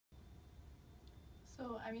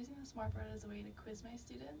So I'm using the smartboard as a way to quiz my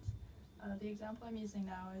students. The example I'm using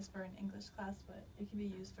now is for an English class, but it can be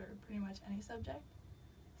used for pretty much any subject.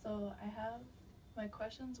 So I have my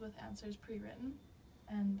questions with answers pre-written,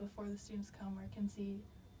 and before the students come or can see,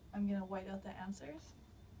 I'm going to white out the answers.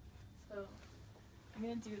 So I'm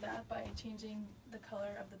going to do that by changing the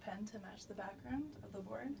color of the pen to match the background of the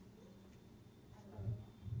board.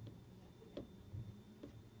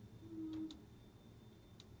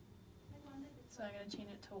 So I'm going to change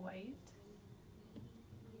it to white,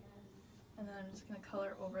 and then I'm just going to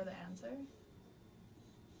color over the answer.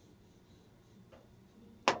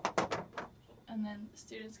 And then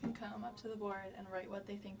students can come up to the board and write what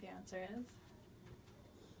they think the answer is.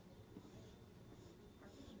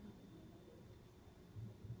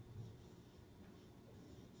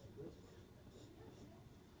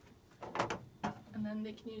 And then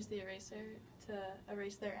they can use the eraser to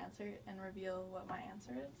erase their answer and reveal what my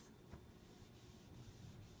answer is.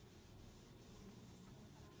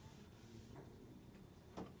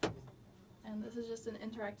 And this is just an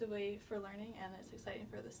interactive way for learning, and it's exciting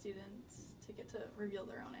for the students to get to reveal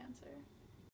their own answer.